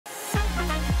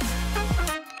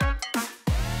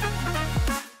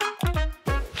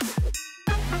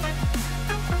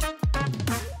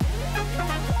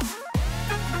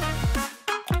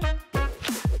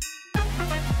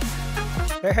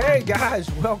Hey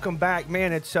guys, welcome back.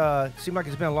 Man, it's seemed like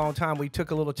it's been a long time. We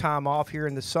took a little time off here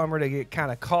in the summer to get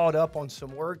kind of caught up on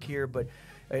some work here, but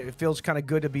it feels kind of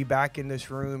good to be back in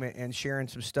this room and sharing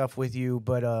some stuff with you.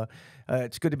 But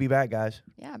it's good to be back, guys.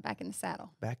 Yeah, back in the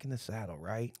saddle. Back in the saddle,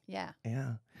 right? Yeah.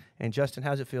 Yeah. And Justin,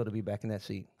 how's it feel to be back in that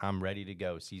seat? I'm ready to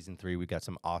go. Season 3, we got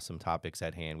some awesome topics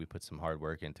at hand. We put some hard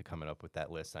work into coming up with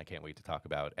that list. And I can't wait to talk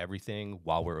about everything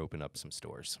while we're opening up some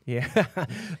stores. Yeah.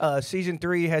 Season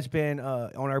 3 has been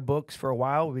on our books for a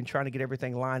while. We've been trying to get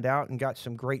everything lined out and got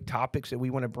some great topics that we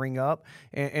want to bring up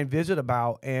and visit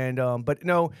about. And but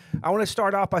no, I want to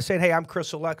start off by saying, hey, I'm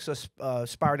Chris Olexa,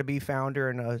 Aspire to Be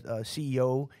founder and a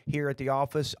CEO here at the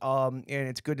office. And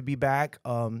it's good to be back.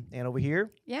 And over here?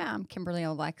 Yeah, I'm Kimberly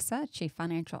Olexa, Chief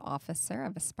Financial Officer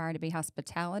of Aspire to Be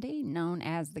Hospitality, known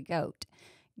as the GOAT,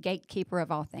 gatekeeper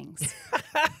of all things.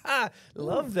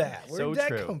 Love that. Where So did that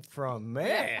true. come from?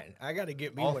 Man, I got to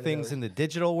get me All one of things those. in the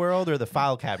digital world or the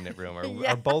file cabinet room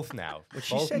are both now.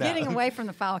 she Both said now. Getting away from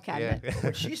the file cabinet. Yeah.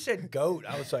 When she said goat,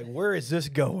 I was like, where is this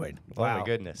going? Oh, my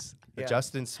goodness. Yeah.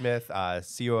 Justin Smith,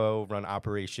 COO, run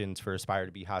operations for Aspire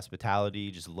to Be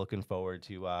Hospitality. Just looking forward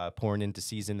to pouring into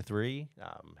season 3.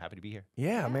 Happy to be here.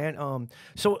 Yeah, man.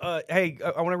 So, hey,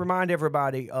 I want to remind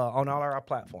everybody on all our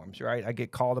platforms, right? I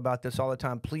get called about this all the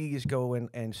time. Please go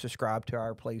and subscribe to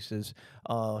our places.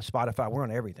 Spotify, we're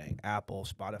on everything. Apple,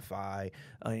 Spotify,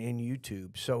 and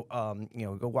YouTube. So,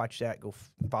 go watch that. Go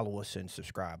follow us and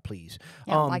subscribe, please.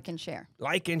 Yeah, like and share.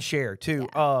 Like and share, too.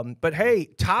 Yeah. But, hey,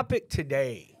 topic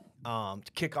today to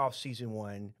kick off season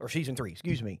 3,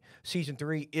 Season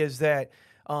 3 is that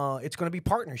it's going to be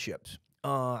partnerships.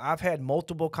 I've had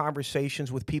multiple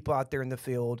conversations with people out there in the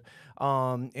field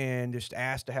and just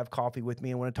asked to have coffee with me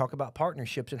and want to talk about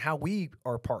partnerships and how we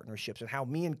are partnerships and how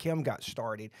me and Kim got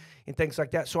started and things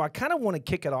like that. So I kind of want to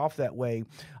kick it off that way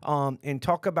and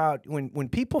talk about when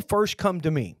people first come to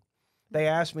me. They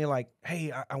ask me like,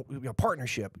 hey, a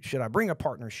partnership, should I bring a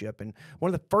partnership? And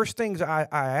one of the first things I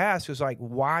ask is like,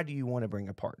 why do you want to bring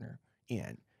a partner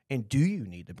in? And do you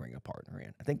need to bring a partner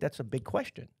in? I think that's a big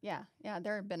question. Yeah,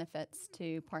 there are benefits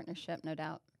to partnership, no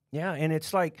doubt. Yeah, and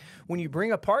it's like when you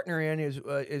bring a partner in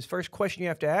is first question you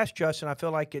have to ask, Justin. I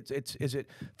feel like is it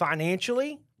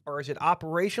financially or is it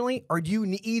operationally or do you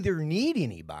either need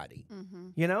anybody? Mm-hmm.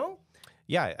 You know?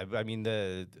 Yeah, I mean,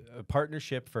 the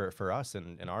partnership for us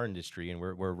in our industry, and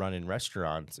we're running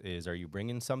restaurants, is are you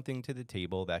bringing something to the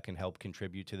table that can help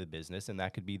contribute to the business? And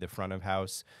that could be the front of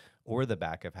house or the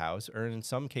back of house. Or in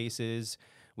some cases,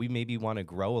 we maybe want to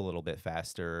grow a little bit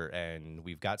faster and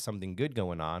we've got something good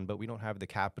going on, but we don't have the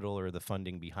capital or the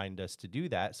funding behind us to do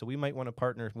that. So we might want to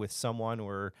partner with someone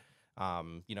or,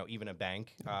 even a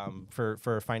bank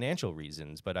for financial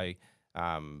reasons. But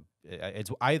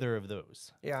it's either of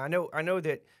those. Yeah, I know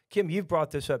that, Kim, you've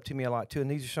brought this up to me a lot too, and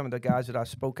these are some of the guys that I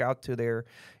spoke out to there,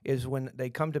 is when they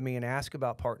come to me and ask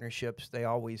about partnerships, I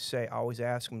always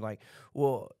ask them like,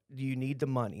 well, do you need the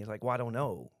money? It's like, well, I don't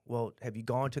know. Well, have you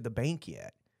gone to the bank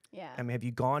yet? Yeah. I mean, have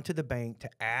you gone to the bank to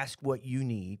ask what you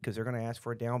need? Because they're going to ask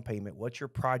for a down payment. What's your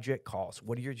project cost?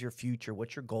 What is your future?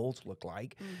 What's your goals look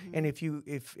like? Mm-hmm.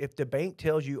 And if the bank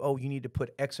tells you, oh, you need to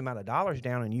put X amount of dollars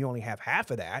down and you only have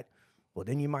half of that, well,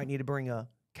 then you might need to bring a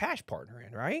cash partner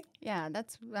in, right? Yeah,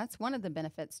 that's one of the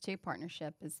benefits to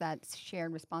partnership is that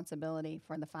shared responsibility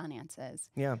for the finances.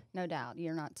 Yeah. No doubt.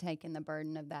 You're not taking the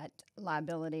burden of that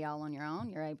liability all on your own.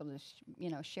 You're able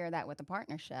to, share that with the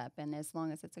partnership. And as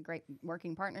long as it's a great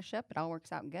working partnership, it all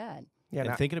works out good. Yeah.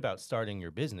 And thinking about starting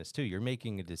your business too, you're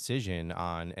making a decision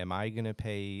on, am I going to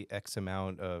pay X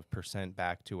amount of %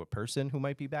 back to a person who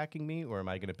might be backing me, or am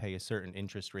I going to pay a certain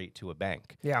interest rate to a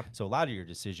bank? Yeah. So a lot of your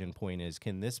decision point is,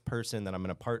 can this person that I'm going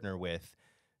to partner with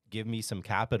give me some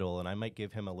capital, and I might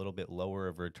give him a little bit lower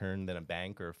of a return than a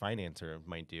bank or a financer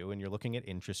might do. And you're looking at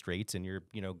interest rates and you're,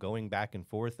 going back and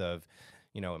forth of,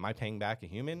 am I paying back a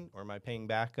human or am I paying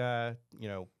back,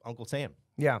 Uncle Sam?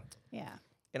 Yeah. Yeah.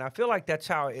 And I feel like that's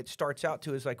how it starts out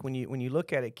too, is like when you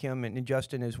look at it, Kim and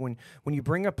Justin, is when you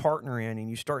bring a partner in and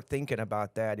you start thinking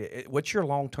about that, what's your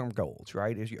long-term goals,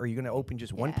 right? Are you going to open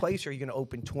just one place or are you going to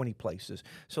open 20 places?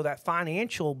 So that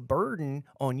financial burden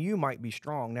on you might be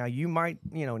strong. Now you might,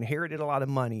 inherited a lot of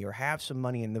money or have some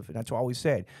money that's what I always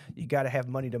said. You got to have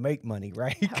money to make money,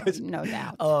 right? Oh, no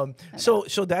doubt.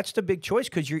 So that's the big choice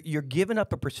because you're giving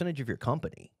up a percentage of your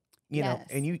company. Yes.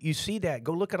 And you see that.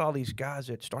 Go look at all these guys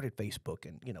that started Facebook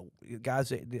and, guys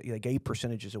that they gave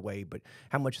percentages away, but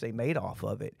how much they made off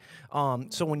of it.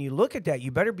 So when you look at that,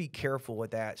 you better be careful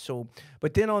with that. So,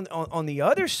 but then on the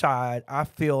other side, I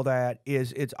feel that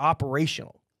it's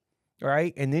operational.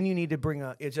 right? And then you need to bring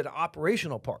is it an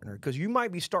operational partner? Because you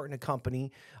might be starting a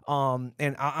company, and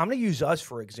I'm going to use us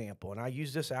for example, and I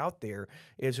use this out there,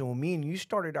 is when me and you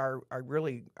started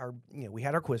we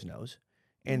had our Quiznos,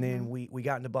 and then we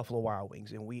got into Buffalo Wild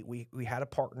Wings, and we had a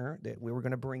partner that we were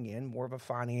going to bring in, more of a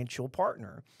financial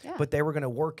partner, Yeah. but they were going to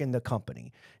work in the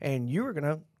company, and you were going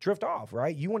to drift off,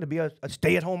 right? You want to be a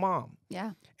stay-at-home mom.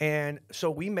 Yeah. And so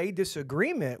we made this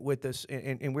agreement with this,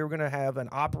 and we were going to have an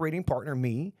operating partner,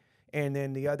 me, and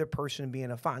then the other person being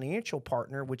a financial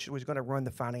partner, which was going to run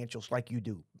the financials like you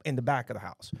do in the back of the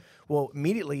house. Well,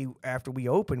 immediately after we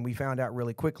opened, we found out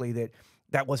really quickly that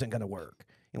that wasn't going to work,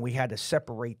 and we had to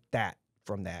separate that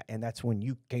from that. And that's when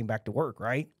you came back to work,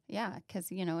 right? Yeah,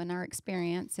 because, in our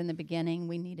experience in the beginning,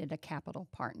 we needed a capital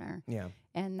partner. Yeah.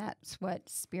 And that's what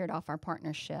speared off our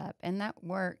partnership. And that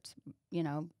worked,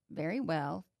 very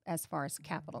well as far as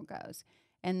capital goes.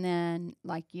 And then,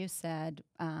 like you said,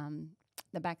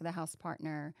 the back of the house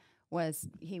partner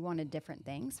he wanted different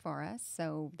things for us.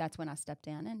 So that's when I stepped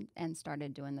in and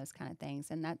started doing those kind of things.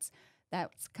 And that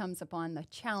comes upon the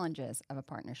challenges of a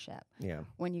partnership. Yeah.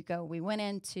 We went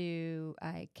into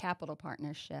a capital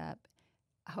partnership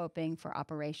hoping for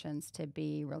operations to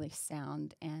be really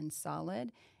sound and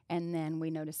solid. And then we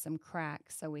noticed some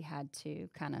cracks, so we had to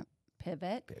kind of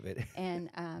pivot and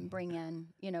bring in,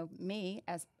 me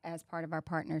as part of our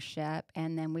partnership.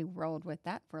 And then we rolled with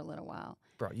that for a little while.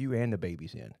 Brought you and the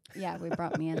babies in. Yeah, we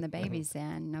brought me and the babies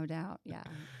in, no doubt. Yeah.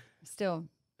 Still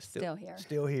here.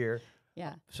 Still here.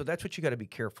 Yeah. So that's what you got to be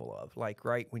careful of. Like,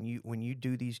 right, when you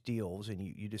do these deals and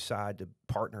you decide to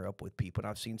partner up with people, and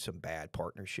I've seen some bad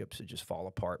partnerships that just fall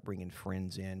apart, bringing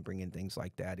friends in, bringing things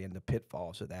like that in, the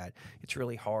pitfalls of that. It's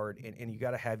really hard, and you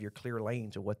got to have your clear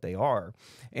lanes of what they are,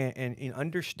 and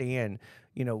understand,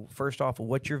 first off,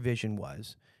 what your vision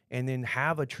was, and then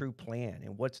have a true plan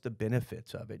and what's the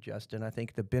benefits of it, Justin. I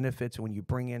think the benefits when you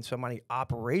bring in somebody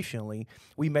operationally,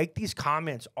 we make these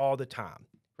comments all the time.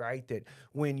 Right, that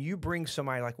when you bring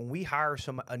somebody, like when we hire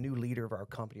a new leader of our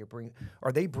company,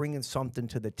 are they bringing something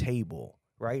to the table?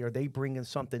 Right? Are they bringing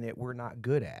something that we're not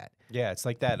good at? Yeah, it's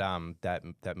like that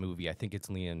that movie. I think it's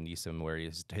Liam Neeson where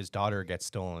his daughter gets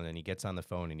stolen and he gets on the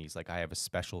phone and he's like, "I have a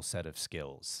special set of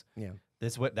skills." Yeah,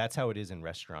 that's how it is in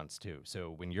restaurants too. So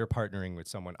when you're partnering with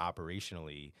someone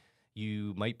operationally,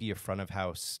 you might be a front of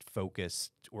house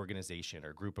focused organization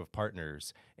or group of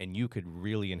partners, and you could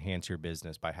really enhance your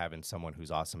business by having someone who's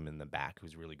awesome in the back,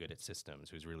 who's really good at systems,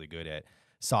 who's really good at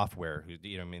software,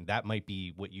 that might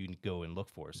be what you go and look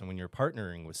for. So when you're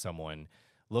partnering with someone,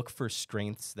 look for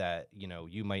strengths that,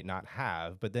 you might not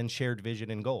have, but then shared vision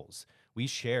and goals. We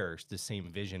share the same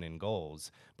vision and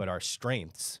goals, but our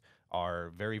strengths are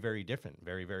very, very different,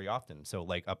 very, very often. So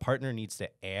like a partner needs to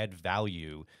add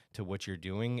value to what you're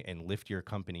doing and lift your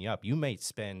company up. You might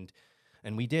spend,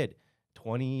 and we did,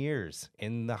 20 years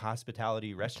in the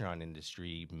hospitality restaurant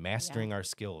industry, mastering our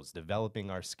skills,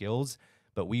 developing our skills,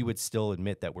 but we would still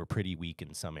admit that we're pretty weak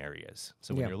in some areas.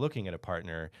 So when you're looking at a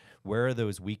partner, where are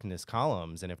those weakness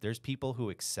columns? And if there's people who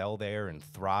excel there and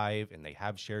thrive and they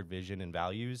have shared vision and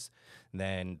values,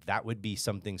 then that would be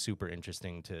something super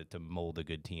interesting to mold a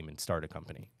good team and start a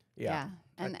company. Yeah.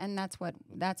 And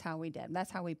that's how we did.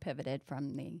 That's how we pivoted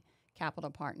from the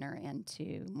capital partner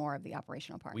into more of the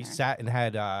operational partner. We sat and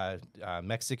had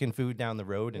Mexican food down the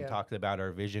road and talked about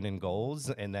our vision and goals,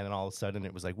 and then all of a sudden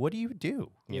it was like, "What do you do?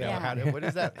 What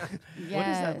does that? What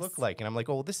does that look like?" And I'm like,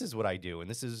 "Oh, this is what I do, and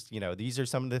this is these are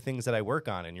some of the things that I work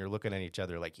on." And you're looking at each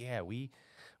other like, "Yeah, we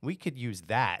could use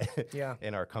that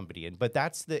in our company." But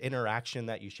that's the interaction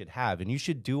that you should have. And you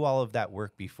should do all of that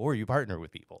work before you partner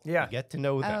with people. Yeah. You get to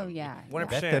know them. Oh, yeah. 100%.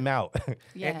 Vet them out.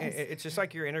 Yes. It's just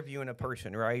like you're interviewing a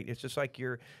person, right? It's just like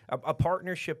a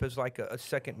partnership is like a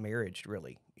second marriage,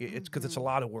 really. It's because it's a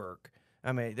lot of work.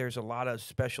 I mean, there's a lot of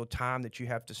special time that you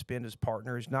have to spend as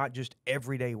partners, not just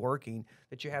everyday working,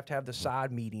 that you have to have the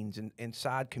side meetings and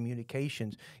side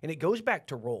communications. And it goes back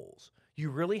to roles. You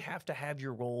really have to have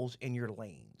your roles in your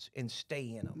lanes and stay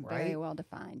in them, right? Very well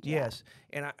defined. Yes.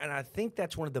 And I think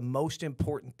that's one of the most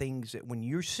important things, that when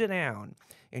you sit down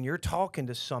and you're talking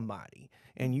to somebody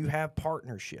and you have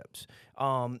partnerships,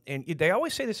 and they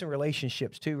always say this in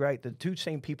relationships too, right? The two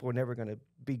same people are never going to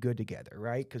be good together,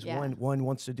 right? Because one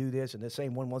wants to do this and the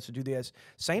same one wants to do this.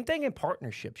 Same thing in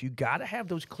partnerships. You got to have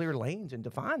those clear lanes and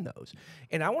define those.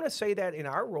 And I want to say that in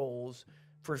our roles,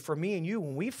 for me and you,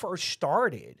 when we first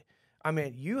started, I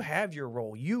mean, you have your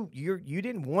role. You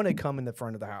didn't want to come in the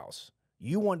front of the house.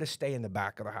 You wanted to stay in the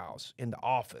back of the house, in the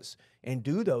office, and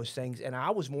do those things. And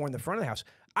I was more in the front of the house.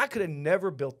 I could have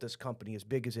never built this company as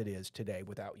big as it is today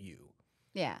without you.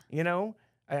 Yeah.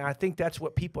 And I think that's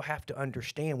what people have to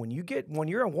understand. When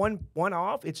you're a one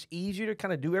off, it's easier to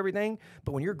kind of do everything.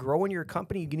 But when you're growing your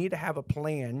company, you need to have a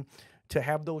plan to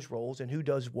have those roles and who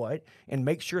does what, and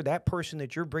make sure that person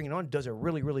that you're bringing on does a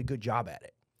really, really good job at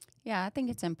it. Yeah, I think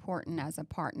it's important as a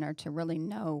partner to really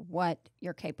know what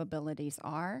your capabilities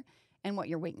are and what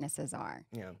your weaknesses are.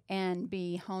 Yeah. And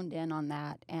be honed in on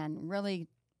that. And really,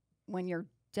 when you're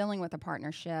dealing with a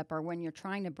partnership or when you're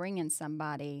trying to bring in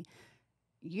somebody,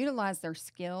 utilize their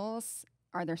skills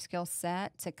or their skill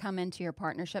set to come into your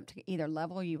partnership to either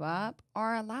level you up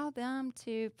or allow them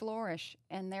to flourish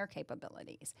in their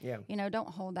capabilities. Yeah. You know, don't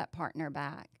hold that partner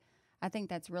back. I think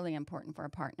that's really important for a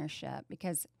partnership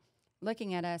because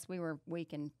looking at us, we were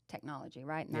weak in technology,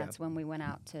 right? And that's when we went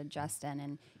out to Justin,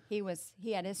 and he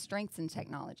had his strengths in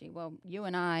technology. Well, you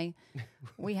and I,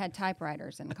 we had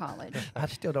typewriters in college. I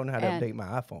still don't know how to update my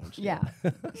iPhones. Yeah.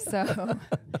 So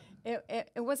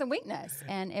it was a weakness,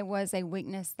 and it was a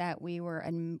weakness that we were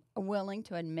willing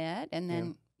to admit. And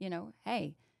then, you know,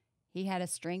 hey, he had a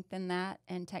strength in that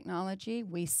and technology.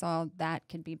 We saw that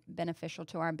could be beneficial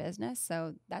to our business.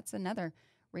 So that's another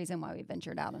reason why we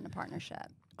ventured out in a partnership.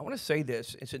 I want to say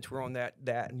this, and since we're on that,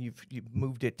 and you've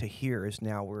moved it to here, is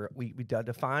now we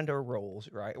defined our roles,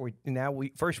 right?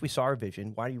 First we saw our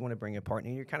vision. Why do you want to bring a partner?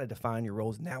 And you kind of define your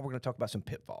roles. Now we're going to talk about some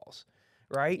pitfalls,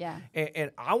 right? Yeah.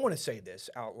 And I want to say this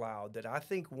out loud, that I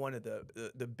think one of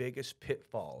the biggest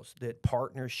pitfalls that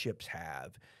partnerships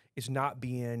have is not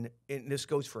being, and this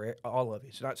goes for all of it.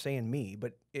 It's not saying me,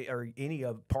 but or any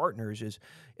of partners, is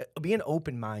being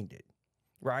open-minded,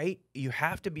 right? You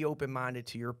have to be open-minded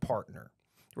to your partner.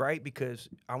 Right, because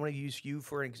I want to use you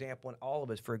for an example, and all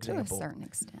of us for example. To a certain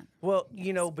extent. Well,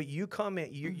 you know, but you come in,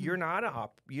 you're not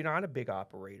a big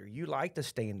operator. You like to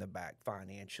stay in the back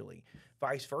financially.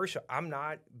 Vice versa, I'm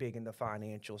not big in the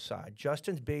financial side.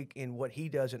 Justin's big in what he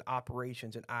does in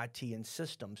operations and IT and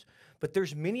systems. But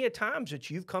there's many a times that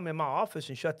you've come in my office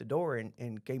and shut the door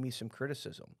and gave me some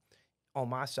criticism on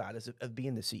my side of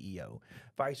being the CEO.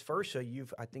 Vice versa,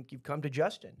 I think you've come to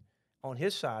Justin on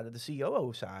his side of the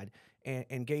COO side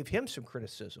and gave him some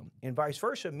criticism, and vice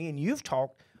versa. Me and you've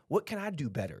talked, what can I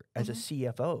do better as a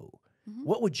CFO?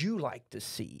 What would you like to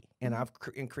see? And I've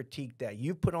critiqued that.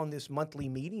 You've put on this monthly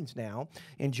meetings now,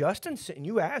 and Justin,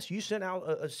 you sent out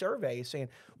a survey saying,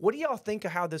 what do y'all think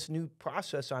of how this new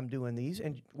process I'm doing these?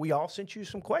 And we all sent you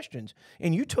some questions,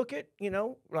 and you took it, you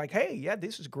know, like, hey, yeah,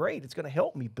 this is great. It's going to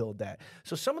help me build that.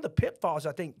 So some of the pitfalls,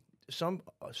 I think some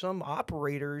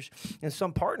operators and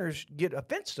some partners get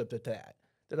offensive to that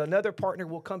another partner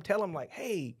will come tell them like,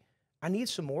 hey, I need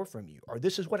some more from you, or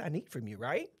this is what I need from you,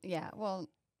 right? Yeah, well,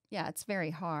 yeah, it's very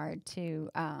hard to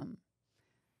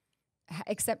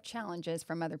accept challenges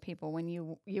from other people when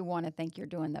you want to think you're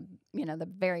doing the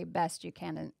very best you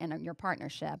can in your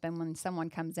partnership. And when someone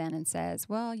comes in and says,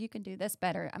 well, you can do this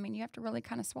better, I mean, you have to really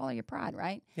kind of swallow your pride,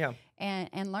 right? Yeah.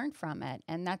 And learn from it.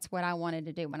 And that's what I wanted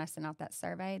to do when I sent out that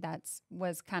survey. That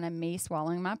was kind of me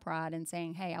swallowing my pride and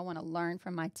saying, hey, I want to learn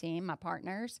from my team, my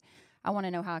partners. I want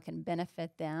to know how I can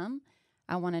benefit them.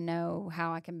 I want to know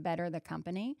how I can better the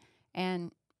company.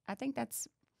 And I think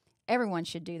everyone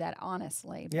should do that,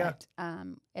 honestly. Yeah. But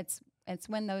it's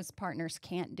when those partners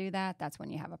can't do that, that's when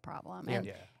you have a problem. Yeah.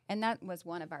 And that was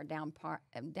one of our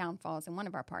downfalls in one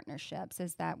of our partnerships,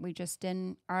 is that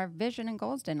our vision and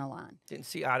goals didn't align. Didn't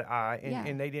see eye to eye,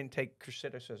 and they didn't take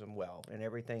criticism well, and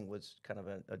everything was kind of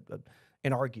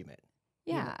an argument.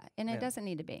 Yeah, and it doesn't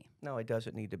need to be. No, it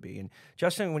doesn't need to be. And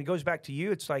Justin, when it goes back to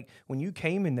you, it's like when you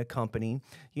came in the company,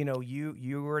 you know,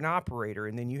 you were an operator,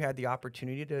 and then you had the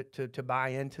opportunity to buy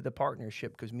into the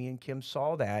partnership, because me and Kim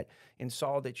saw that and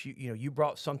saw that you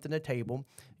brought something to the table.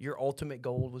 Your ultimate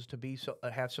goal was to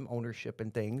have some ownership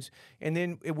and things. And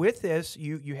then with this,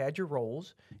 you had your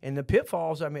roles and the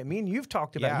pitfalls. I mean, me and you've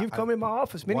talked about. You've come in my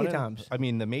office many times. I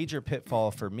mean, the major pitfall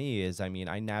for me is, I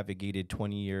navigated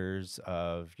 20 years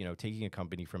of taking a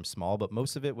company from small, but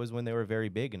most of it was when they were very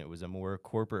big, and it was a more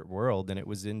corporate world, and it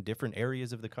was in different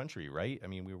areas of the country, right? I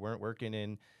mean, we weren't working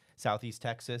in Southeast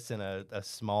Texas in a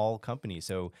small company.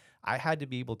 So I had to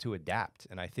be able to adapt.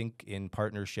 And I think in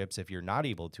partnerships, if you're not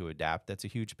able to adapt, that's a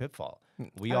huge pitfall.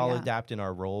 We all adapt in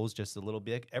our roles just a little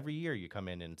bit. Every year you come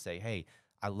in and say, hey,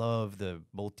 I love the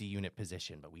multi-unit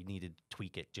position, but we need to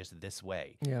tweak it just this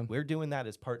way. Yeah. We're doing that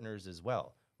as partners as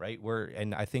well, right?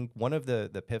 And I think one of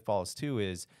the pitfalls too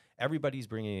is everybody's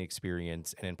bringing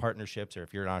experience, and in partnerships, or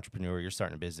if you're an entrepreneur, you're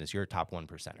starting a business, you're a top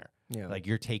 1%er. Yeah. Like,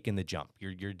 you're taking the jump,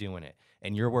 you're doing it,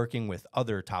 and you're working with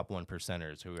other top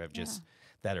 1%ers who have just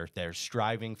they're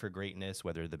striving for greatness,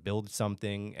 whether to build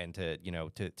something and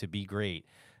to be great.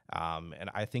 And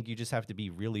I think you just have to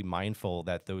be really mindful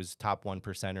that those top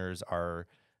 1%ers are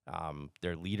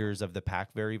They're leaders of the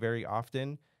pack very, very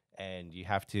often, and you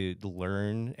have to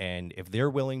learn. And if they're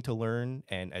willing to learn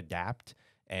and adapt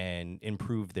and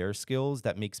improve their skills,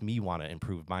 that makes me want to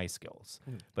improve my skills.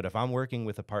 But if I'm working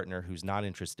with a partner who's not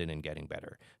interested in getting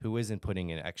better, who isn't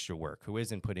putting in extra work, who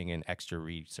isn't putting in extra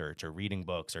research or reading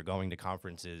books or going to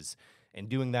conferences and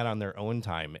doing that on their own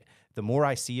time, the more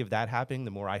I see of that happening,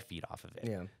 the more I feed off of it.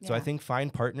 Yeah. So I think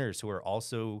find partners who are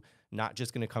also not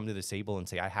just going to come to the table and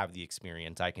say, I have the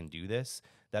experience, I can do this,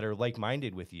 that are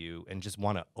like-minded with you and just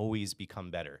want to always become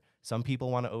better. Some people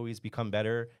want to always become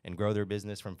better and grow their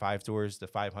business from 5 stores to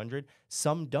 500.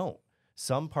 Some don't.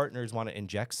 Some partners want to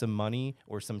inject some money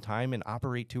or some time and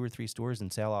operate 2 or 3 stores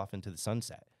and sail off into the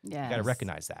sunset. Yes. You got to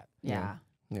recognize that. Yeah.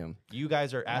 Yeah. You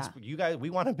guys are you guys, we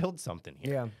want to build something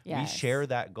here. Yeah. We Yes. share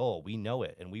that goal. We know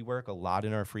it. And we work a lot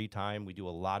in our free time. We do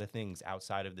a lot of things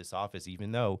outside of this office,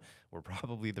 even though we're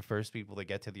probably the first people to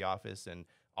get to the office and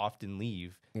often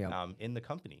leave in the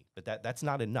company. But that's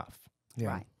not enough. Yeah.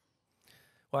 Right.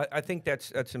 Well, I think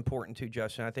that's important too,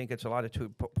 Justin. I think it's a lot of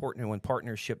important when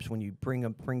partnerships, when you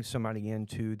bring somebody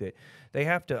into that, they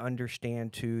have to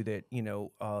understand too that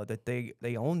that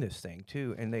they own this thing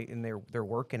too, and they're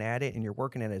working at it, and you're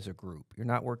working at it as a group. You're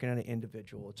not working at an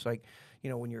individual. It's like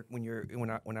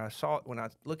when I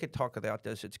look at talk about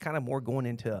this, it's kind of more going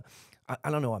into I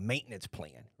don't know, a maintenance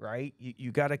plan, right?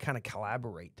 You got to kind of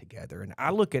collaborate together. And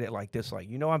I look at it like this,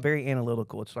 I'm very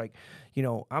analytical. It's like,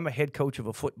 I'm a head coach of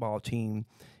a football team,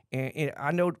 and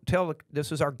I know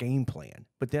this is our game plan.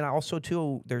 But then I also,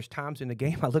 too, there's times in the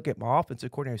game I look at my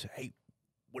offensive coordinator and say, hey,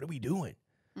 what are we doing?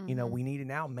 Mm-hmm. We need to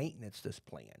now maintenance this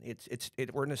plan.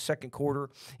 We're in the second quarter,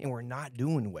 and we're not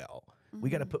doing well. We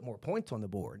got to put more points on the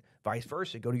board. Vice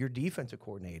versa, go to your defensive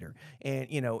coordinator, and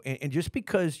and just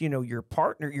because your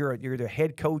partner, you're the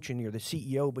head coach and you're the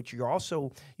CEO, but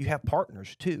you have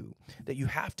partners too that you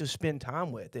have to spend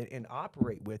time with and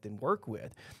operate with and work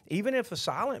with. Even if a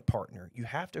silent partner, you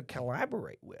have to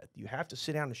collaborate with. You have to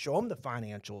sit down and show them the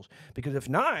financials, because if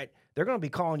not, they're going to be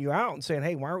calling you out and saying,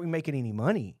 "Hey, why aren't we making any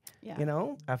money?"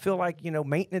 Yeah. I feel like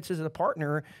maintenance as a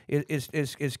partner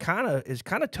is kind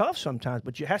of tough sometimes,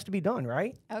 but it has to be done,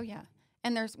 right? Oh yeah.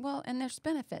 And there's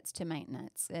benefits to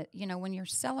maintenance. When you're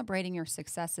celebrating your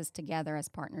successes together as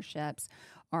partnerships,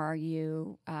 or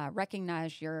you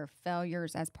recognize your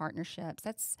failures as partnerships,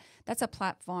 that's a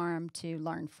platform to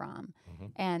learn from,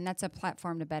 and that's a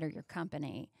platform to better your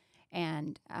company.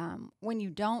 And when you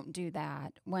don't do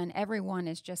that, when everyone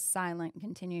is just silent and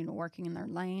continuing working in their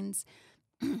lanes,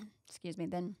 excuse me,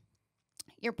 then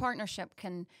your partnership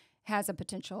has a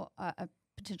potential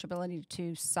ability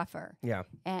to suffer,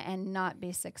 and not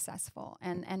be successful.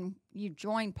 And you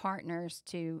join partners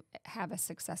to have a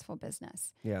successful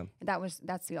business. Yeah,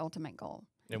 that's the ultimate goal.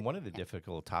 And one of the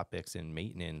difficult topics in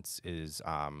maintenance is,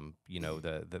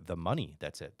 the money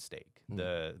that's at stake,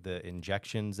 the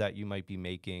injections that you might be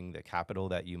making, the capital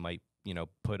that you might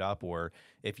put up, or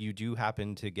if you do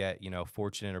happen to get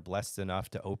fortunate or blessed enough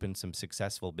to open some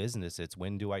successful business, it's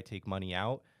when do I take money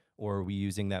out, or are we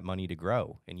using that money to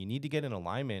grow? And you need to get in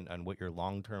alignment on what your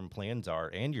long-term plans are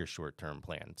and your short-term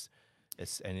plans,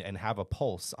 and have a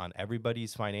pulse on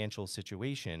everybody's financial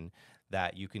situation,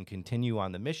 that you can continue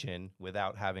on the mission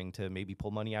without having to maybe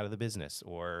pull money out of the business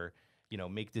or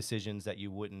make decisions that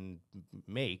you wouldn't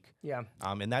make. Yeah.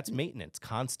 And that's maintenance,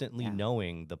 constantly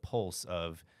knowing the pulse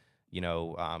of,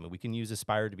 we can use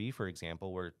Aspire to Be, for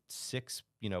example. We're 6,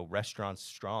 restaurants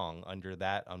strong under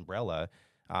that umbrella.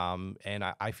 And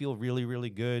I feel really, really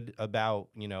good about,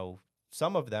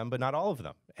 some of them, but not all of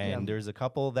them. And there's a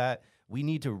couple that we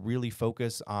need to really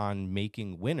focus on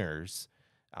making winners.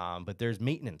 But there's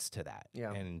maintenance to that.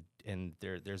 Yeah. And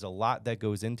there's a lot that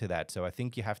goes into that. So I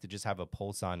think you have to just have a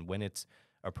pulse on when it's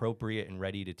appropriate and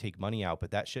ready to take money out.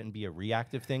 But that shouldn't be a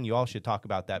reactive thing. You all should talk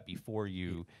about that before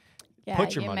you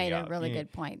put your money out. Yeah, you made a really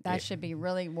good point. That should be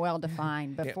really well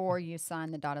defined before you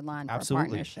sign the dotted line for a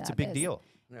partnership. It's a big deal.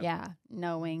 Yeah,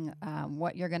 knowing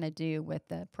what you're going to do with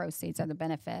the proceeds or the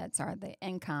benefits or the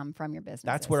income from your business.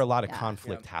 That's where a lot of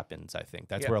conflict happens, I think.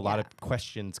 That's where a lot of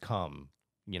questions come.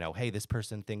 Hey, this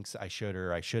person thinks I should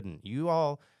or I shouldn't. You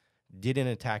all didn't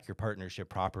attack your partnership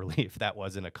properly if that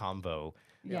wasn't a combo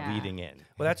leading in.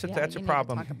 Well, that's a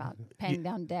problem. Talk about paying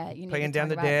down debt. You need paying to down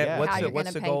talk the about debt.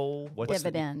 What's the goal? What's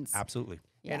dividends? Absolutely.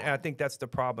 Yeah. And I think that's the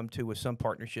problem too with some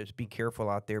partnerships. Be careful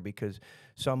out there, because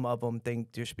some of them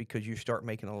think just because you start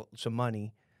making some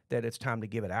money that it's time to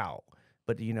give it out.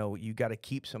 But you got to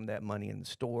keep some of that money in the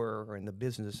store or in the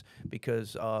business,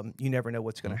 because you never know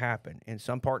what's going to happen. And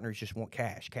some partners just want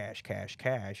cash.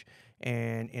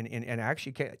 And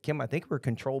actually, Kim, I think we're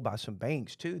controlled by some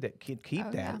banks too that can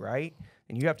keep that, right?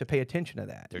 and you have to pay attention to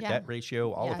that. Their Yeah. debt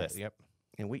ratio, all of Yes. it. Yep.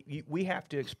 And we have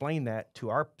to explain that to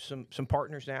our some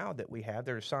partners now that we have.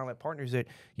 They're silent partners that,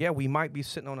 yeah, we might be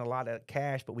sitting on a lot of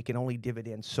cash, but we can only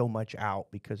dividend so much out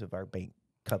because of our bank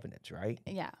covenants, right?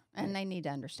 Yeah, and they need to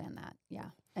understand that. Yeah,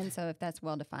 and so if that's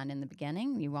well defined in the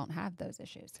beginning, you won't have those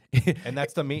issues. And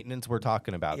that's the maintenance we're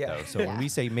talking about, Yeah. though. So when we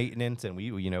say maintenance, and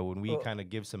when we Well- kind of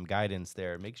give some guidance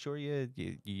there, make sure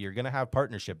you're going to have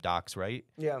partnership docs, right?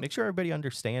 Yeah. Make sure everybody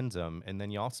understands them, and then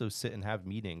you also sit and have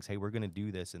meetings. Hey, we're going to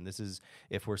do this, and this is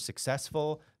if we're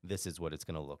successful, this is what it's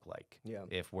going to look like. Yeah.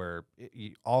 If we're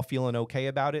all feeling okay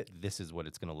about it, this is what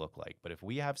it's going to look like. But if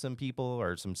we have some people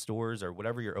or some stores or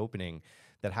whatever you're opening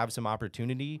that have some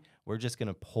opportunity, we're just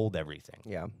going to hold everything.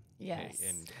 Yeah. Yes.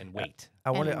 And wait. I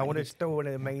want to Anyway. throw one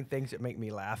of the main things that make me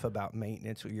laugh about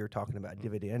maintenance. You're talking about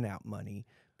dividend out money,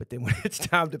 but then when it's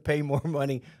time to pay more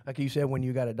money, like you said, when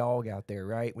you got a dog out there,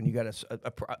 right? When you got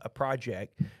a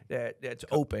project that's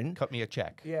open, Cut me a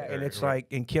check. yeah, and Or- it's or- like,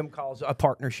 and Kim calls a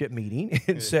partnership meeting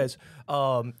and says,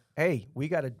 "Hey, we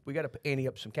gotta ante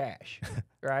up some cash,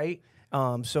 right?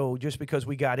 So just because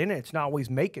we got in it, it's not always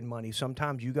making money.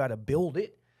 Sometimes you got to build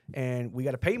it, and we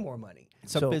got to pay more money.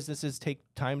 some So, businesses take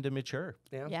time to mature.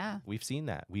 yeah. Yeah. We've seen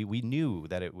that. We knew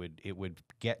that it would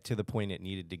get to the point it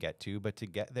needed to get to, but to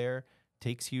get there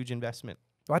takes huge investment.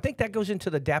 Well, I think that goes into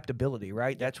the adaptability,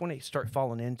 right? That's when they start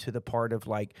falling into the part of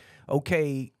like,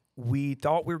 okay, we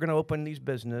thought we were going to open these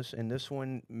business, and this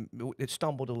one it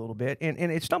stumbled a little bit, and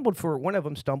it stumbled for one of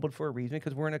them stumbled for a reason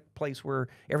because we're in a place where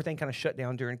everything kind of shut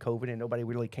down during COVID and nobody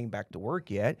really came back to work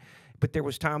yet. But there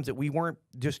was times that we weren't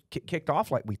just kicked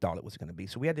off like we thought it was going to be,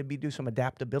 so we had to do some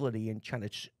adaptability and trying to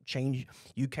change.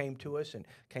 You came to us and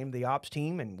came to the ops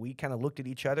team, and we kind of looked at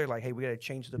each other like, hey, we got to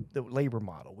change the labor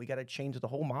model, we got to change the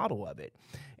whole model of it,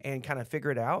 and kind of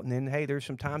figure it out. And then hey, there's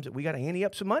some times that we got to ante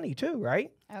up some money too,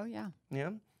 right? Oh yeah. Yeah.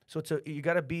 So you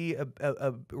got to be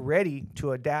ready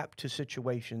to adapt to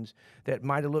situations that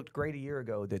might have looked great a year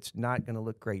ago. That's not going to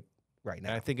look great right And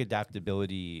now. I think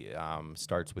adaptability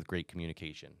starts with great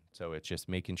communication. So it's just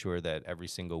making sure that every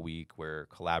single week we're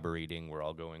collaborating, we're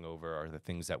all going over the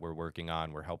things that we're working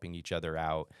on, we're helping each other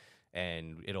out,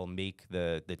 and it'll make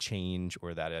the change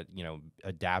or that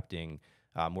adapting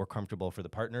more comfortable for the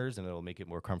partners, and it'll make it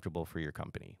more comfortable for your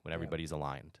company when everybody's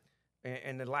aligned.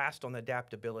 And the last on the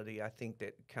adaptability, I think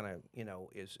that kind of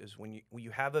is when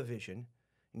you have a vision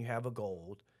and you have a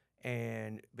goal,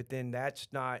 but then that's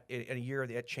not in a year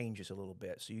that changes a little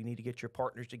bit. So you need to get your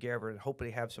partners together and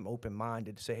hopefully have some open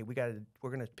minded to say, hey,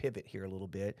 we're gonna pivot here a little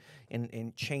bit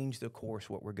and change the course.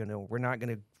 We're not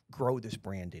gonna grow this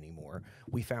brand anymore.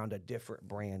 We found a different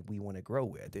brand we want to grow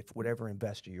with. If whatever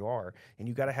investor you are, and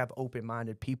you got to have open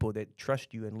minded people that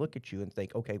trust you and look at you and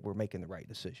think, okay, we're making the right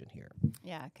decision here.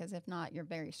 Yeah. Because if not, you're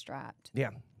very strapped.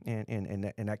 Yeah,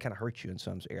 and that kind of hurts you in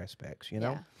some aspects, you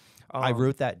know. Yeah. I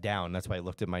wrote that down. That's why I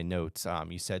looked at my notes.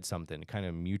 You said something, kind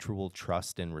of mutual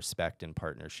trust and respect in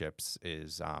partnerships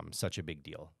is such a big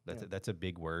deal. That's a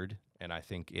big word. And I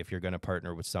think if you're going to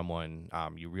partner with someone,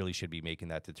 you really should be making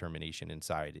that determination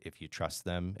inside if you trust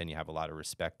them and you have a lot of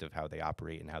respect of how they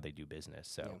operate and how they do business.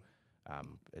 So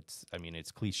it's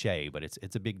cliche, but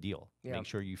it's a big deal. Yeah. Make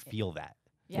sure you feel that.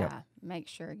 Yeah. Make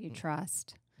sure you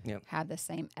trust. Yep. Have the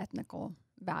same ethnical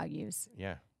values.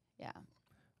 Yeah. Yeah.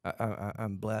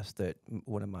 I'm blessed that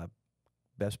one of my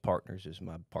best partners is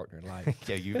my partner in life.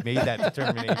 Yeah, you've made that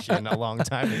determination a long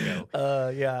time ago.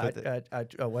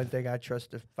 One thing I trust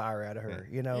the fire out of her,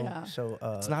 Yeah. So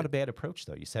It's not a bad approach,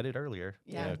 though. You said it earlier.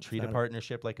 Yeah. Treat a not a-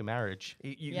 partnership like a marriage.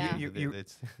 Yeah.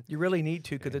 You really need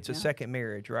to because it's a Yeah. second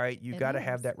marriage, right? You It got to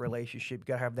have is. that relationship. You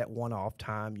got to have that one-off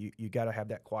time. You got to have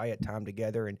that quiet time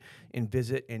together and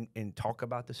visit and talk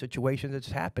about the situation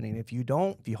that's happening. If you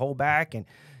don't, if you hold back and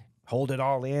hold it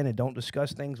all in and don't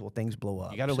discuss things, well, things blow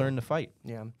up. You got to learn to fight.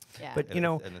 Yeah. Yeah. But,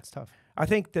 And it's tough. I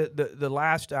think the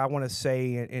last I want to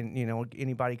say, and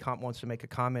anybody wants to make a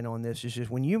comment on this, is just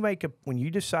when you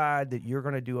decide that you're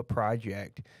going to do a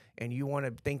project and you want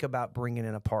to think about bringing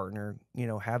in a partner,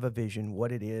 have a vision,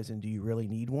 what it is, and do you really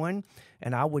need one?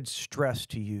 And I would stress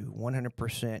to you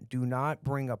 100%, do not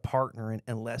bring a partner in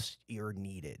unless you're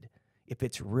needed. If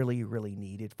it's really, really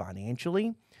needed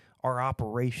financially or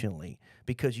operationally,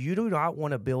 because you do not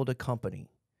want to build a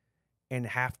company and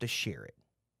have to share it.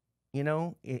 And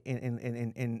when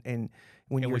And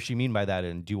you're what you mean by that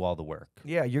and do all the work.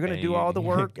 you're going to and do you- all the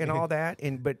work and all that,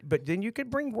 but then you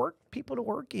could bring people to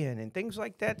work in and things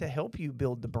like that to help you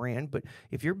build the brand. But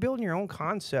if you're building your own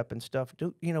concept and stuff,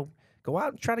 go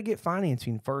out and try to get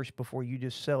financing first before you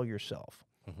just sell yourself.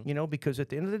 Because at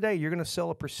the end of the day, you're going to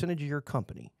sell a percentage of your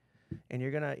company, and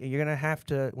you're gonna have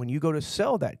to, when you go to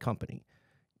sell that company,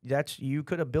 you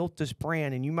could have built this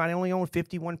brand, and you might only own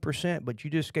 51%, but you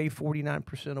just gave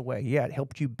 49% away. Yeah, it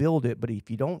helped you build it, but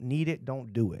if you don't need it,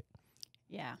 don't do it.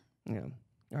 Yeah. Yeah.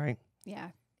 All right. Yeah.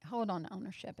 Hold on to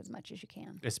ownership as much as you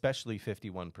can. Especially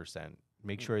 51%.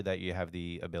 Make sure that you have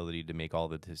the ability to make all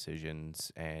the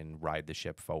decisions and ride the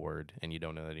ship forward, and you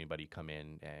don't let anybody come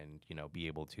in and, you know, be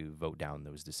able to vote down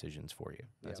those decisions for you.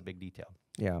 That's a big detail.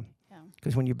 Yeah. Yeah.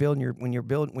 Because when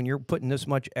you're putting this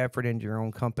much effort into your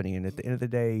own company, and at the end of the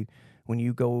day, when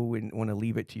you go and want to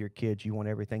leave it to your kids, you want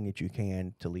everything that you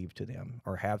can to leave to them,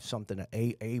 or have something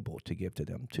able to give to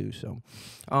them too. So,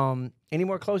 any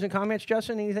more closing comments,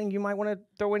 Justin? Anything you might want to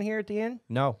throw in here at the end?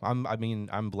 No,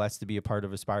 I'm blessed to be a part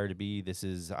of Aspire to Be. This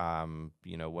is,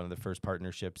 you know, one of the first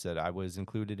partnerships that I was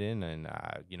included in. And,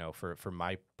 you know, for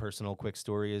my personal quick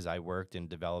story is I worked and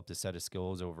developed a set of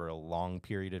skills over a long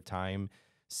period of time,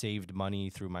 saved money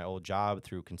through my old job,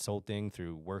 through consulting,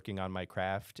 through working on my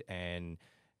craft. And,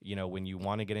 you know, when you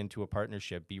want to get into a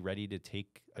partnership, be ready to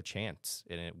take a chance,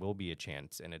 and it will be a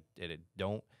chance. And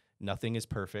nothing is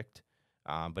perfect.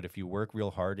 But if you work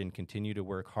real hard and continue to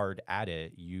work hard at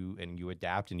it, you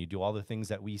adapt and you do all the things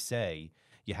that we say,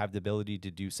 you have the ability to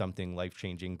do something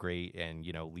life-changing, great, and,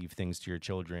 you know, leave things to your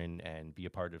children and be a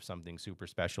part of something super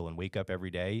special, and wake up every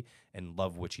day and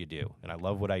love what you do. And I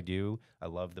love what I do. I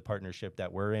love the partnership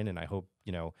that we're in. And I hope,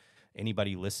 you know,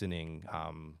 anybody listening,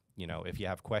 you know, if you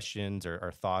have questions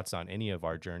or thoughts on any of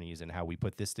our journeys and how we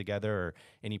put this together, or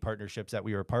any partnerships that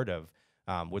we were a part of,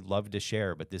 would love to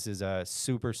share. But this is a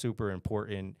super, super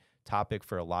important topic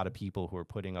for a lot of people who are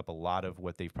putting up a lot of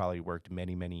what they've probably worked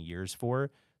many, many years for.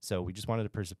 So we just wanted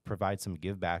to provide some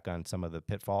give back on some of the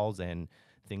pitfalls and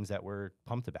things that we're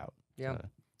pumped about. Yeah.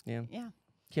 Yeah. Yeah.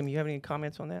 Kim, you have any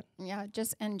comments on that? Yeah,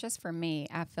 just for me,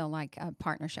 I feel like a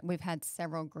partnership. We've had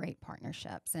several great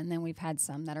partnerships, and then we've had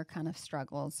some that are kind of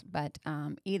struggles. But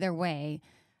either way,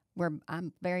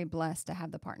 I'm very blessed to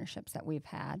have the partnerships that we've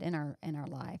had in our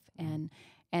life, and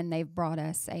they've brought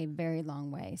us a very long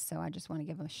way. So I just want to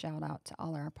give a shout out to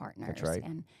all our partners. That's right.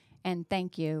 And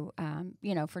thank you,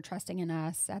 you know, for trusting in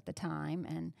us at the time,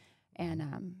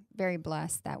 and very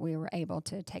blessed that we were able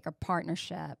to take a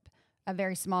partnership, a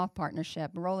very small partnership,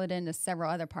 roll it into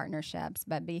several other partnerships,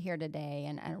 but be here today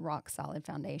and a rock solid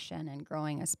foundation and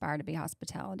growing Aspire to Be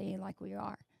Hospitality like we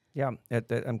are. Yeah,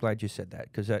 I'm glad you said that,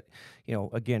 because that, you know,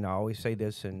 again, I always say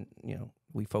this, and, you know,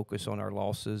 we focus on our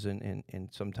losses and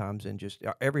sometimes, and just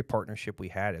every partnership we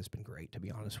had has been great, to be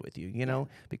honest with you, you know,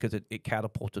 because it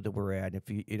catapulted to where we're at. If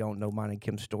you don't know mine and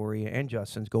Kim's story and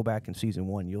Justin's, go back in season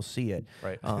 1, you'll see it.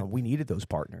 Right. We needed those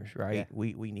partners, right?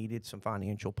 Yeah. We needed some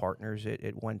financial partners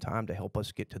at one time to help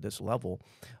us get to this level,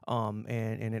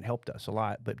 and it helped us a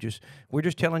lot. But we're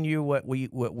just telling you what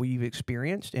we've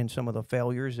experienced, and some of the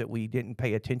failures that we didn't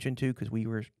pay attention to because we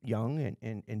were young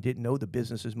and didn't know the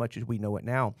business as much as we know it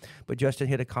now. But Justin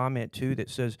hit a comment too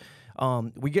that says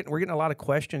we're getting a lot of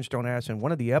questions thrown at us, and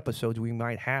one of the episodes we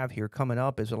might have here coming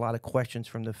up is a lot of questions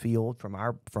from the field, from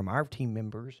our team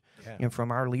members, and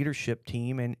from our leadership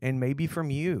team, and maybe from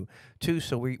you too.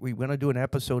 So we want to do an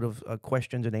episode of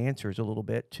questions and answers a little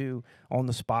bit too on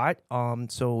the spot.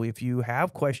 So if you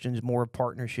have questions more of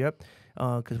partnership,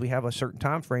 because we have a certain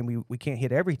time frame, we can't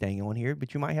hit everything on here,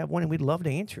 but you might have one, and we'd love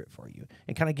to answer it for you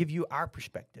and kind of give you our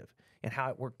perspective and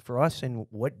how it worked for us and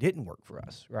what didn't work for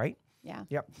us, right? Yeah.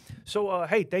 Yep. So,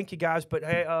 hey, thank you guys. But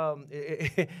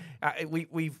hey,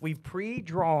 we've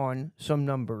pre-drawn some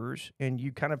numbers, and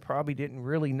you kind of probably didn't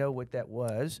really know what that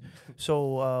was.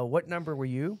 So, what number were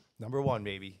you? Number 1,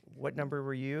 baby. What number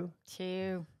were you?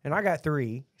 2. And I got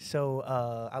 3. So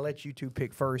I'll let you 2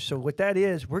 pick first. So what that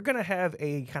is, we're going to have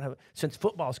a kind of, since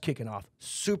football's kicking off,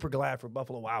 super glad for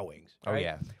Buffalo Wild Wings. Oh, right?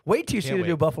 yeah. Wait till you see Can't the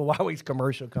new wait. Buffalo Wild Wings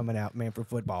commercial coming out, man, for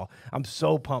football. I'm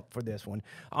so pumped for this one.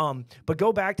 But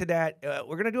go back to that.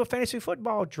 We're going to do a fantasy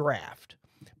football draft.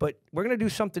 But we're going to do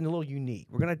something a little unique.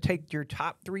 We're going to take your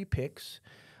top 3 picks,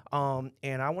 and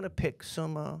I want to pick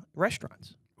some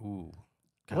restaurants. Ooh.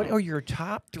 What are your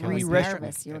top I 3 was restaurants?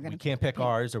 nervous you were going We to can't pick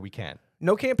ours, or we can.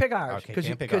 No, can't pick ours. Okay,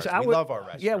 can't pick ours. I We would, love our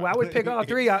restaurant. Yeah, well, I would pick all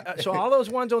 3. So all those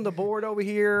ones on the board over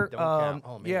here. Don't count.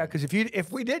 Oh, man. Yeah, because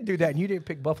if we did do that and you didn't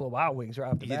pick Buffalo Wild Wings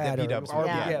right off the Yeah, bat, the beat-ups would-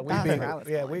 Yeah, we that's beat where I it. was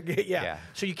Yeah, going. we get Yeah.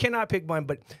 So you cannot pick one,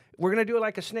 but we're gonna do it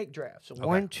like a snake draft. So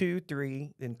 1, 2,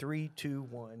 3, then 3, 2,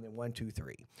 1, then 1, 2,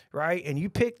 3. Right, and you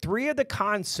pick 3 of the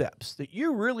concepts that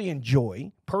you really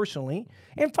enjoy personally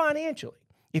and financially.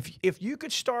 If you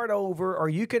could start over, or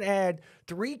you could add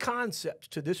 3 concepts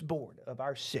to this board of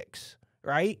our 6,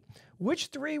 right? Which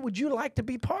 3 would you like to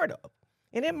be part of?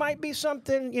 And it might be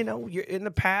something, you know, you're in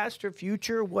the past or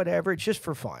future, whatever. It's just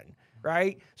for fun,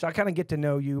 right? So I kind of get to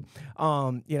know you.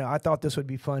 You know, I thought this would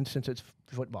be fun since it's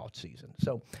football season.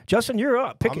 So, Justin, you're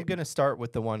up. Pick I'm it. going to start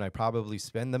with the one I probably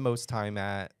spend the most time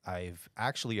at. I've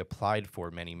actually applied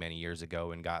for many, many years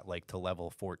ago and got like to level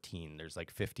 14. There's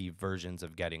like 50 versions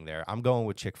of getting there. I'm going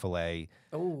with Chick-fil-A.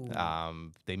 Oh,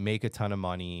 They make a ton of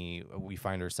money. We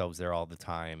find ourselves there all the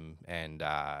time. And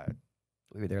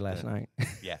we were there last night.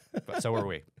 yeah, but so are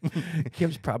we.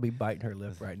 Kim's probably biting her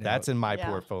lip right now. That's in my Yeah.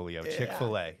 portfolio,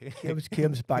 Chick-fil-A.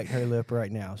 Kim's biting her lip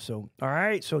right now. So, all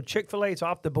right. So Chick-fil-A's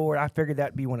off the board. I figured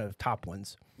that'd be one of the top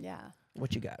ones. Yeah.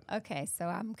 What you got? Okay, so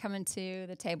I'm coming to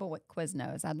the table with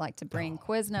Quiznos. I'd like to bring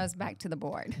Quiznos back to the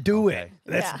board. Do Okay. it.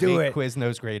 Let's Yeah. do Make it.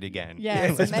 Quiznos great again.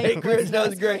 Yes, Let's make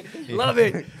Quiznos great. Love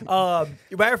it.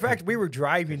 Matter of fact, we were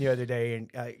driving the other day,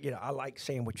 and I like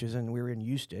sandwiches, and we were in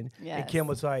Houston, and Yes. Kim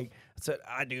was like,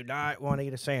 I do not want to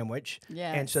eat a sandwich,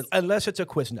 and said, Yes. unless it's a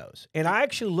Quiznos. And I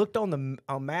actually looked on the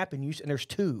map in Houston, and there's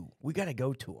two. We got to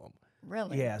go to them.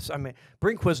 Really? Yes, I mean,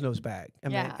 bring Quiznos back.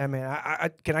 Yeah. I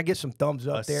can I get some thumbs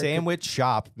up A there? sandwich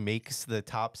shop makes the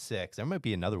top 6. There might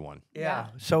be another one. Yeah. Yeah.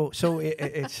 So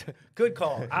it's good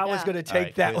call. I was Yeah. going to All take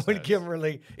right, that one, Quiznos.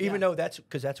 Kimberly, even Yeah. though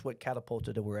that's what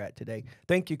catapulted to where we're at today.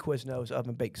 Thank you, Quiznos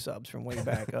oven baked subs from way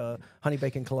back, Honey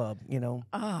Bacon Club.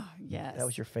 Oh, yes. That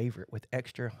was your favorite with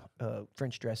extra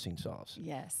French dressing sauce.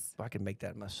 Yes. If I can make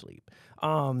that in my sleep.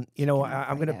 I'm going to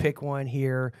Alfredo. pick one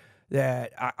here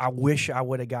that I wish I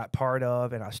would have got part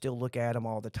of, and I still look at them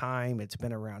all the time. It's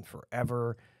been around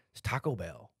forever. It's Taco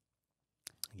Bell.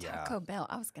 Yeah. Taco Bell.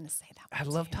 I was going to say that I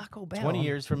one love too. Taco Bell. 20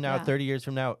 years from now, Yeah. 30 years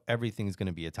from now, everything's going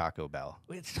to be a Taco Bell.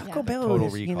 It's Yeah. Taco Bell. Total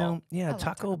is, recall. I love Taco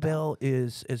Taco Bell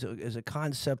is a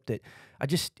concept that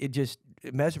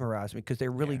it mesmerized me because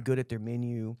they're really Yeah. good at their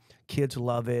menu. Kids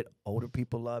love it. Older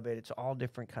people love it. It's all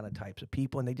different kind of types of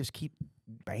people, and they just keep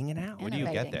banging out. What do you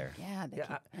get Innovating. there? Yeah, they Yeah,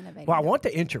 keep innovating. Well, I want the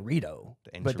enchilito,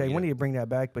 The but they enchilito. wanted to bring that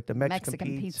back. But the Mexican, Mexican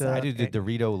pizza, pizza. I do the and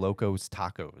Dorito Locos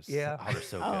tacos. Yeah. Oh, they're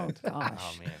so Oh, good. gosh.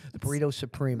 Oh, man. the burrito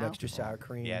supreme, Mouthful. extra sour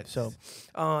cream. Yeah, So,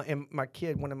 and my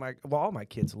kid, all my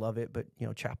kids love it, but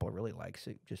Chapel really likes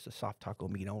it. Just a soft taco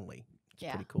meat only. It's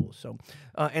Yeah. pretty cool. So,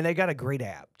 and they got a great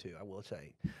app too, I will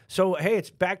say. So, hey, it's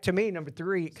back to me, number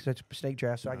 3, because it's snake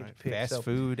draft, so I get to pick. Fast So,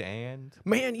 food and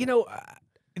man,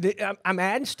 I'm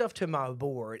adding stuff to my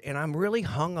board, and I'm really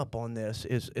hung up on this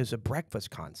is a breakfast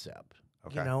concept.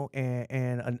 Okay.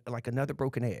 And like another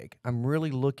broken egg. I'm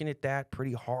really looking at that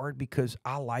pretty hard because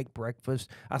I like breakfast.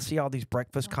 I see all these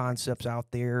breakfast concepts out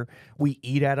there. We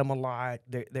eat at them a lot.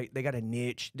 They got a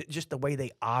niche. Just the way they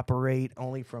operate,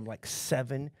 only from like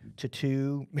 7 to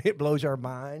 2, it blows our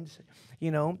minds.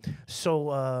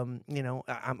 So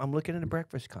I'm looking at a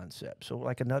breakfast concept. So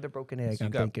like another broken egg. So you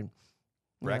I'm got thinking.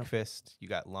 breakfast. You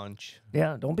got lunch.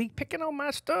 Yeah, don't be picking on my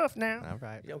stuff now. All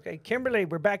right. Okay, Kimberly,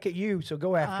 we're back at you, so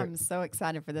go after I'm it. so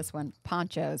excited for this one.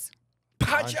 Ponchos.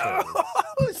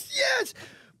 Ponchos! Yes!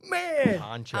 Man!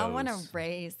 Ponchos. I want to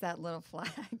raise that little flag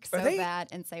so they- bad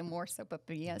and say more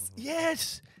sopapillas.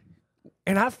 Yes!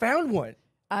 And I found one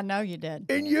I know you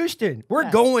did. in Houston. We're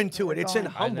Yes, going to we're it. It's in going.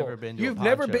 I've Humboldt. never been to a You've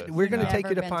never Ponchos. been. We're going to Never take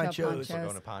you to been to a Ponchos. We're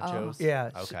going to Ponchos. Yeah.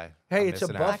 Okay. Hey, I'm it's a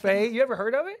missing out. buffet. You ever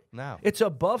heard of it? No. It's a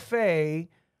buffet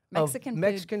Mexican of food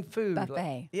Mexican food. Like-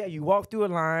 buffet. yeah, you walk through a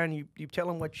line, you tell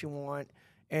them what you want,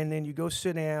 and then you go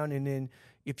sit down, and then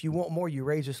if you want more, you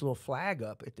raise this little flag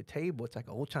up at the table. It's like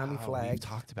an old-timey Oh, flag. We've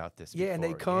talked about this Yeah, and they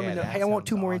before. come Yeah, and that hey, I want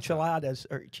 2 sounds more awesome. enchiladas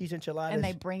or cheese enchiladas. And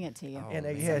they bring it to you. Oh, And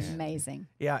they- man. yes. It's amazing.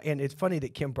 Yeah, and it's funny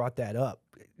that Kim brought that up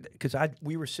because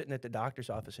we were sitting at the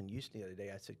doctor's office in Houston the other day.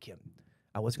 I said, Kim,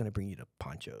 I was going to bring you to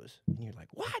Ponchos, and you're like,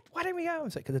 what? Why didn't we go? I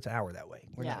was like, because it's an hour that way.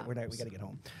 We're Yeah. not. We got to get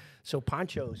home. So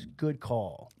Ponchos, good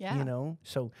call. Yeah.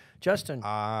 So Justin,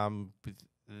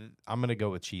 I'm gonna go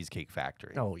with Cheesecake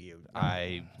Factory. oh you,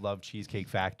 I love Cheesecake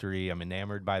Factory. I'm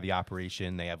enamored by the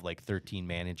operation. They have like 13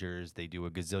 managers. They do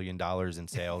 $1 gazillion in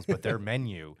sales, but their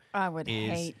menu, I would is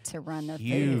hate to run their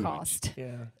huge. food cost.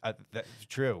 yeah. that's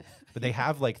true. But they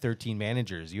have like 13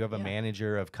 managers. You have a Yeah.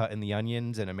 manager of cutting the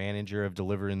onions and a manager of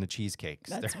delivering the cheesecakes.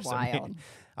 That's There's wild.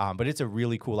 but it's a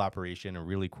really cool operation, a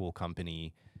really cool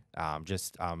company.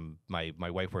 My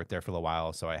wife worked there for a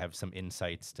while, so I have some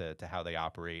insights to how they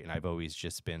operate, and I've always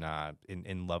just been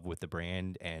in love with the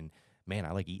brand. And man,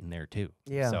 I like eating there too.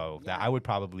 Yeah. So that I would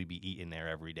probably be eating there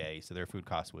every day. So their food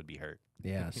costs would be hurt.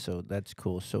 Yeah. So that's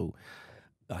cool. So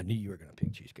I knew you were going to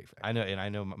pick Cheesecake Factory. I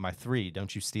know my 3.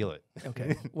 Don't you steal it.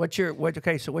 Okay.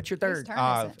 Okay. So what's your Whose third? turn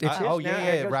is it? It's his oh now. yeah,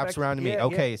 It it goes wraps back- around to me. yeah, yeah.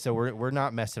 Okay, so we're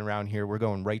not messing around here. We're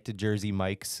going right to Jersey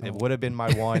Mike's. It would have been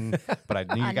my 1, but I knew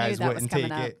I you knew guys that was wouldn't coming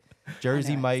take up. it.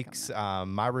 Jersey I know it's Mike's.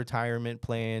 My retirement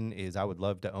plan is I would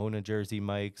love to own a Jersey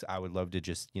Mike's. I would love to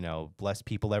just, bless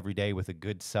people every day with a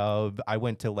good sub. I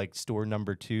went to like store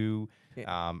number 2.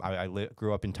 Yeah. I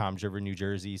grew up in Toms River, New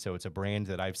Jersey, so it's a brand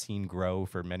that I've seen grow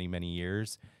for many, many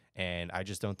years. And I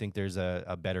just don't think there's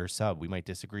a better sub. We might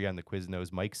disagree on the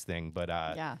Quiznos Mike's thing, but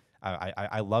Yeah.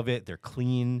 I love it. They're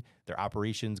clean. Their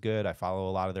operation's good. I follow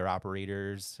a lot of their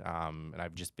operators, and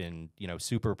I've just been,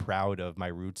 super proud of my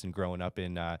roots and growing up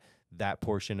in that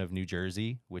portion of New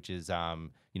Jersey, which is,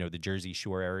 the Jersey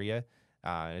Shore area.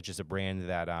 And it's just a brand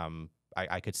that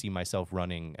I could see myself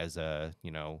running as a,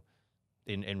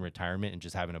 in retirement and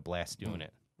just having a blast doing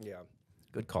it. Yeah.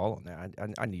 Good call on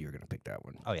that. I knew you were going to pick that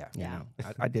one. Oh, yeah. You know,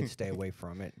 I did stay away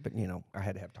from it, but, I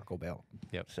had to have Taco Bell.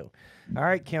 Yep. So, all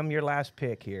right, Kim, your last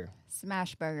pick here.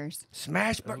 Smash burgers.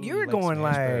 Smash burger. Ooh, You were like going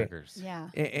smash like, burgers. Yeah.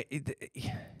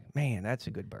 man, that's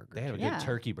a good burger. They have a too. good Yeah.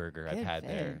 turkey burger I've Good had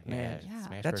there. food. Man, Yeah.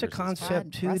 Smash That's a burgers is concept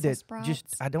Fried too Brussels that just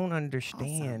sprouts. I don't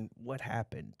understand what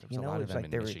happened. There's a lot of it's them like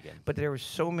in there were, Michigan. but there were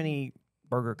so many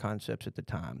burger concepts at the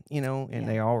time, and Yeah.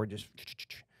 they all were just.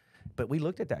 But we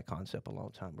looked at that concept a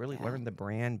long time, really Yeah. learned the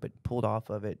brand, but pulled off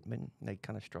of it, and they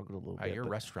kind of struggled a little bit. Your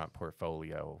but- restaurant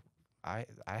portfolio, I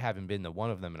haven't been to one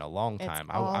of them in a long It's time.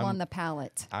 all I'm, on the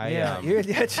palate.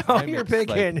 that's all I'm you're just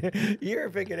like- picking. You're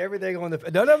picking everything on the.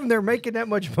 None of them they're making that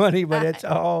much money, but it's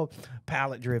all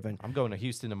palate driven. I'm going to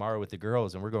Houston tomorrow with the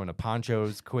girls, and we're going to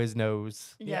Poncho's,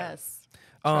 Quiznos. Yes.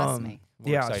 Trust me.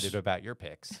 We're Yeah, excited about your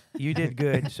picks. You did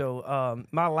good. So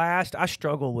my last, I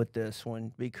struggle with this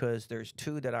one because there's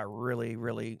 2 that I really,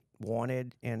 really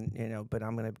wanted, and but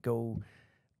I'm gonna go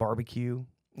barbecue.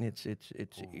 It's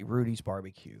Rudy's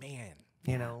barbecue. Man,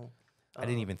 I I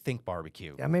didn't even think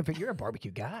barbecue. I mean, but you're a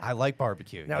barbecue guy. I like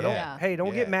barbecue. Now, yeah.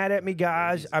 don't get Yeah. mad at me,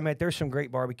 guys. Easy. I mean, there's some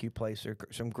great barbecue places. There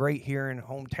are some great here in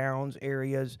hometowns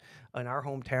areas. In our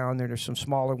hometown, there's some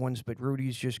smaller ones, but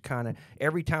Rudy's just kind of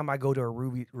every time I go to a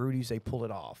Rudy's, they pull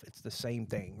it off. It's the same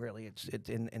thing, really. It's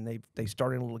and they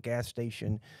start in a little gas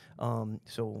station.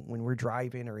 So when we're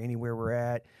driving or anywhere we're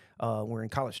at, we're in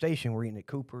College Station, we're eating at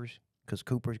Cooper's because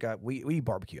Cooper's we eat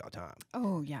barbecue all the time.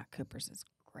 Oh, yeah. Cooper's is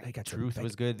They great. got Truth they-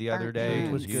 was good the other Burnt day. ends.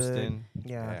 in was good. Houston.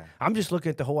 Yeah. I'm just looking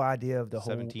at the whole idea of the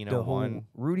whole 1701.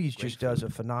 Rudy's Great just does a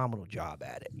phenomenal job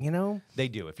at it, They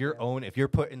do. If you're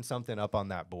putting something up on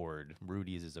that board,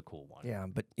 Rudy's is a cool one. Yeah,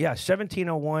 but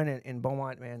 1701 in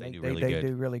Beaumont, man, They they do really they good.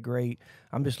 do really great.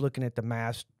 I'm just looking at the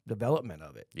mass development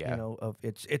of it. Yeah. Of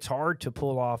it's hard to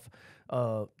pull off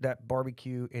that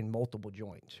barbecue in multiple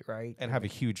joints, right? And have a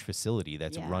huge facility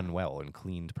that's Yeah. run well and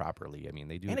cleaned properly. I mean,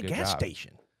 they do and a a good gas job.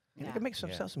 station. And they Yeah. can make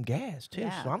Yeah. sell some gas too.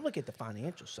 Yeah. So I'm looking at the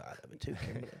financial side of it too,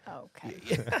 Kimberly. Okay.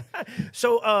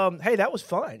 So hey, that was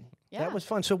fun. Yeah. That was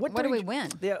fun. So what What do we you- win?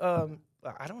 Yeah,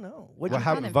 I don't know. What Well, you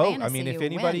how win in vote? I fantasy, mean, if you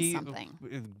win anybody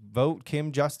something. vote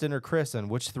Kim, Justin, or Chris on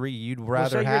which 3 you'd Well, rather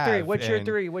say your have. 3. What's your And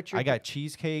 3? What's your I got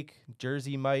cheesecake,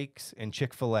 Jersey Mike's, and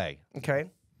Chick-fil-A. Okay.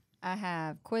 I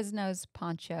have Quiznos,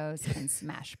 Ponchos, and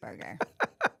Smash Burger.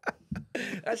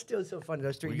 That's still so funny.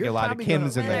 Those 3. We You're get a lot of probably gonna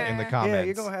Kims in the winner. comments. Yeah,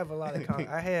 you're gonna have a lot of.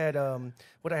 I had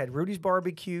I had Rudy's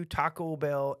Barbecue, Taco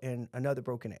Bell, and another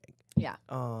broken egg. Yeah.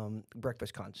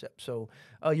 Breakfast concept. So,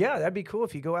 yeah, that'd be cool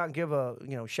if you go out and give a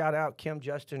shout out Kim,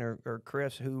 Justin, or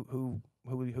Chris,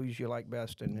 who's you like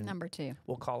best, and then Number 2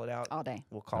 we'll call it out. all day.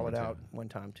 We'll call Number it 2. out one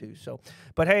time too. So,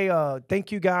 but hey,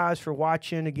 thank you guys for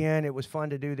watching again. It was fun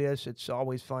to do this. It's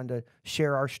always fun to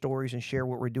share our stories and share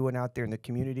what we're doing out there in the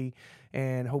community,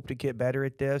 and hope to get better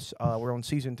at this. We're on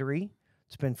season 3.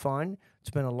 It's been fun. It's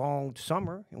been a long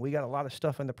summer, and we got a lot of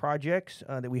stuff in the projects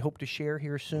that we hope to share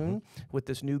here soon with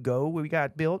this new Go we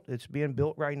got built. It's being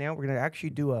built right now. We're going to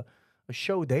actually do a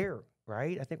show there,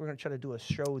 right? I think we're going to try to do a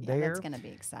show Yeah, there. that's going to be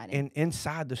exciting. And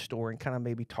inside the store, and kind of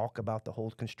maybe talk about the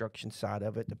whole construction side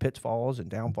of it, the pitfalls and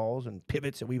downfalls and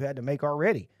pivots that we've had to make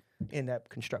already in that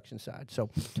construction side.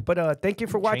 So, but thank you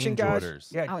for watching, Change guys.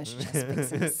 orders. Yeah, I was just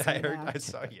fixing to say I that.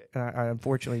 saw you. I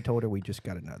unfortunately told her we just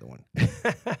got another one.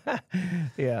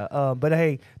 Yeah, but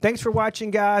hey, thanks for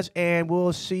watching, guys, and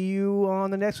we'll see you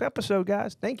on the next episode,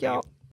 guys. Thank y'all.